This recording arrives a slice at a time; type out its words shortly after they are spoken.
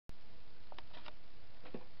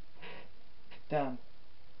Damn,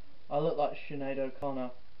 I look like Sinead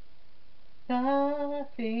O'Connor.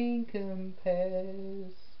 Nothing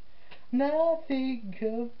compares, nothing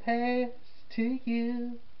compares to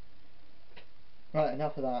you. Right,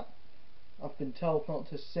 enough of that. I've been told not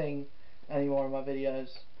to sing any more of my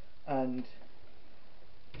videos, and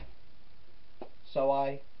so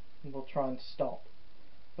I will try and stop.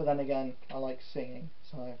 But then again, I like singing,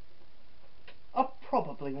 so I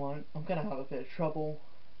probably won't. I'm gonna have a bit of trouble,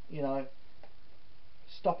 you know,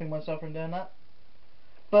 stopping myself from doing that.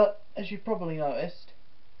 But as you've probably noticed,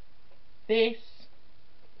 this,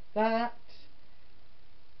 that,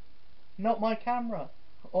 not my camera,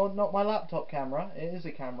 or not my laptop camera. It is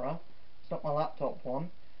a camera. It's not my laptop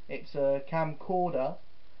one. It's a camcorder,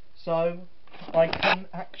 so I can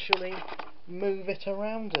actually move it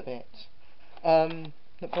around a bit.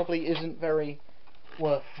 That probably isn't very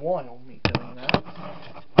worthwhile me doing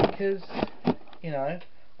that, because, you know,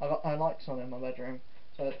 I got lights on in my bedroom,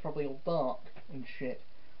 so it's probably all dark and shit.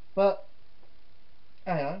 But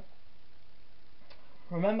anyway,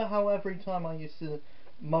 remember how every time I used to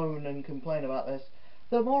moan and complain about this,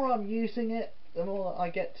 the more I'm using it, the more I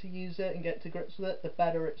get to use it and get to grips with it, the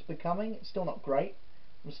better it's becoming. It's still not great.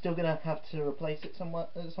 I'm still gonna have to replace it somewhere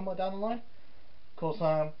down the line. Of course,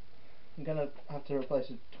 I'm gonna have to replace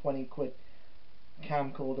a 20 quid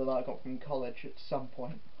camcorder that I got from college at some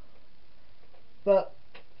point. But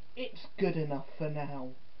it's good enough for now.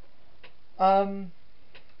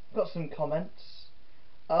 Got some comments.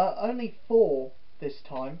 Only 4 this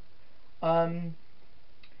time. You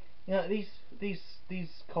know,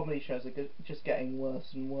 these comedy shows are just getting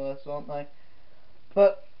worse and worse, aren't they?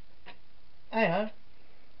 But anyhow,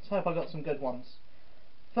 let's hope I got some good ones.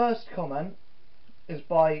 First comment is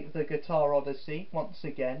by the Guitar Odyssey once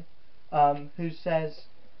again, who says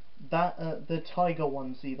that the Tiger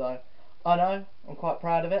onesie though. I know, I'm quite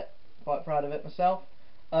proud of it. Quite proud of it myself.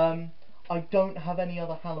 I don't have any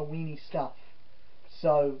other Halloweeny stuff,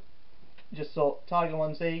 so just thought Tiger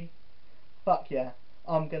onesie. Fuck yeah,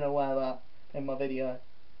 I'm gonna wear that in my video.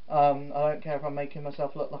 I don't care if I'm making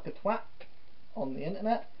myself look like a twat on the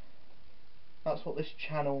internet. That's what this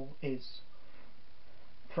channel is,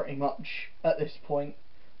 pretty much, at this point.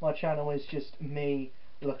 My channel is just me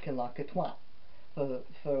looking like a twat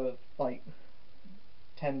for like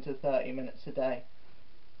 10 to 30 minutes a day.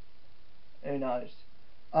 Who knows?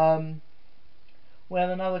 We had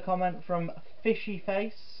another comment from Fishy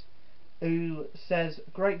Face, who says,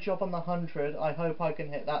 great job on the 100, I hope I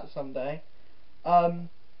can hit that someday.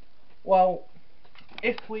 Well,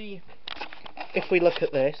 if we look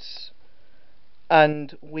at this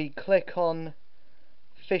and we click on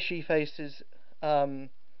Fishy Face's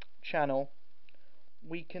channel,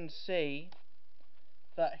 we can see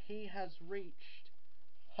that he has reached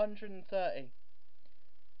 130.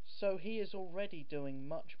 So he is already doing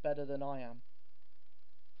much better than I am.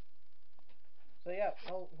 So yeah,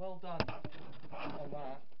 well done on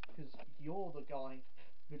that, because you're the guy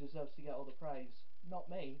who deserves to get all the praise, not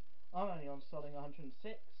me. I'm only on starting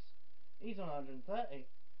 106. He's on 130,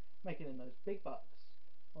 making him those big bucks,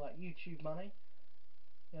 all that YouTube money,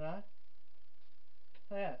 you know.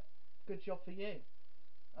 So yeah, good job for you.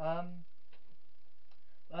 I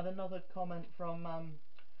had another comment from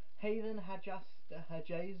Hayden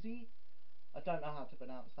Hajazi. I don't know how to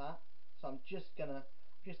pronounce that, so I'm just gonna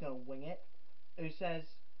wing it. Who says,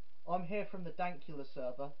 I'm here from the Dankula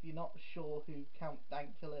server. If you're not sure who Count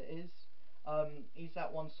Dankula is, he's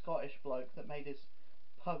that one Scottish bloke that made his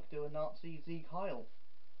pug do a Nazi Sieg Heil.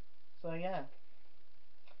 So yeah.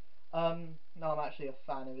 No, I'm actually a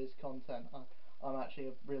fan of his content. I'm actually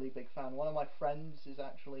a really big fan. One of my friends is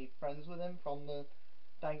actually friends with him from the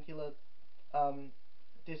Dankula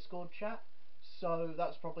Discord chat. So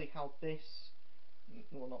that's probably how this,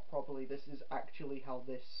 well, not probably, this is actually how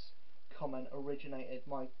this comment originated.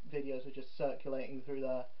 My videos were just circulating through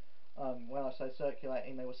there. When I say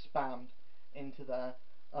circulating, they were spammed into there,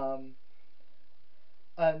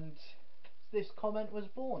 and this comment was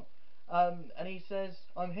born. And he says,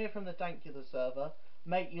 I'm here from the Dankula server.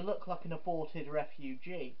 Mate, you look like an aborted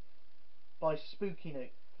refugee. By Spooky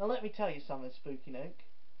Nuke. Now let me tell you something, Spooky Nuke.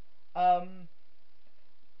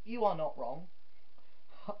 You are not wrong.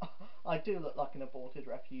 I do look like an aborted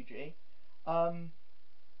refugee.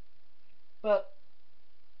 But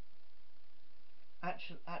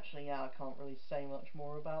actually, yeah, I can't really say much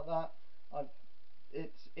more about that.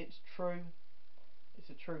 It's true. It's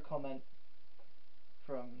a true comment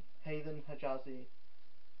from Hayden Hajazi.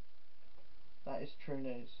 That is true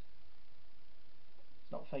news.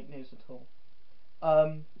 It's not fake news at all.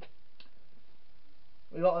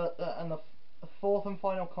 We got a fourth and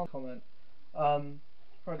final comment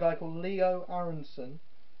from a guy called Leo Aronson,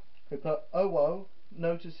 who put, "Oh whoa,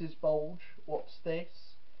 notice his bulge, what's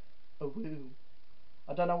this? A woo."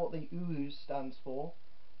 I don't know what the ooh stands for,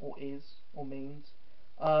 or is, or means.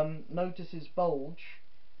 Notice his bulge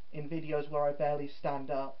in videos where I barely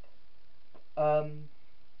stand up.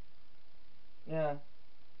 Yeah.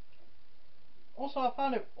 Also, I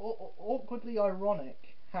found it awkwardly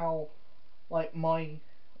ironic how, like, my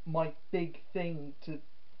big thing to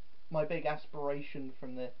my big aspiration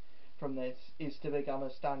from this is to become a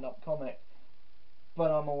stand-up comic, but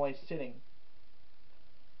I'm always sitting.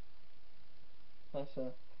 That's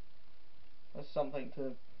something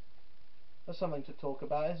to talk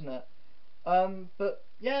about, isn't it? But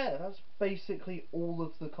yeah, that's basically all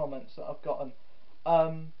of the comments that I've gotten.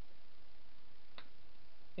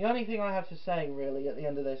 The only thing I have to say really at the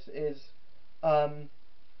end of this is, I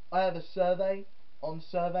have a survey on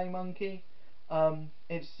SurveyMonkey.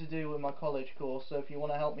 It's to do with my college course, so if you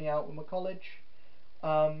want to help me out with my college,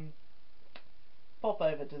 pop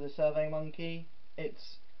over to the SurveyMonkey.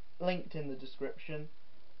 It's linked in the description,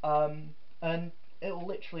 and it'll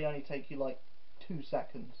literally only take you like 2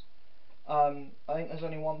 seconds. I think there's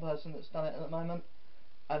only one person that's done it at the moment,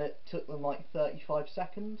 and it took them like 35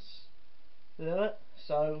 seconds to do it.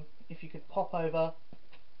 So if you could pop over,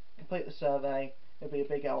 complete the survey, it'd be a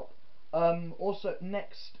big help. Also,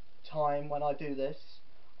 next time when I do this,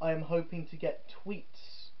 I am hoping to get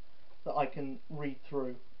tweets that I can read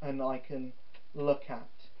through and I can look at.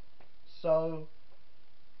 So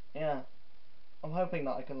yeah, I'm hoping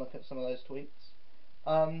that I can look at some of those tweets.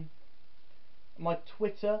 My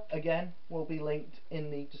Twitter, again, will be linked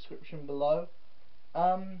in the description below.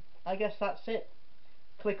 I guess that's it.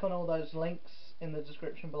 Click on all those links in the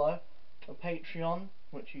description below. A Patreon,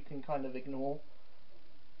 which you can kind of ignore.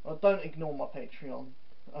 Well, don't ignore my Patreon.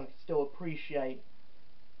 I still appreciate,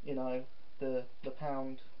 you know, the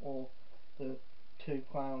pound or the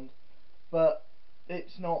 £2, but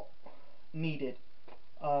it's not needed.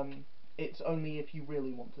 It's only if you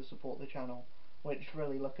really want to support the channel, which,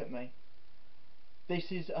 really, look at me.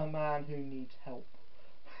 This is a man who needs help.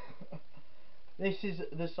 This is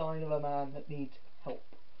the sign of a man that needs help.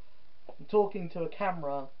 I'm talking to a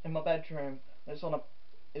camera in my bedroom. It's on a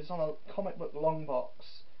comic book long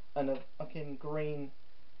box and a fucking green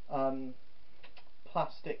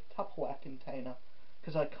plastic Tupperware container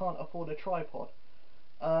because I can't afford a tripod.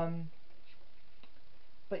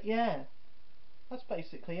 But yeah, that's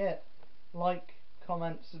basically it. Like,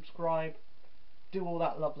 comment, subscribe, do all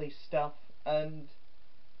that lovely stuff, and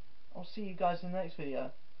I'll see you guys in the next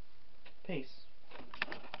video. Peace.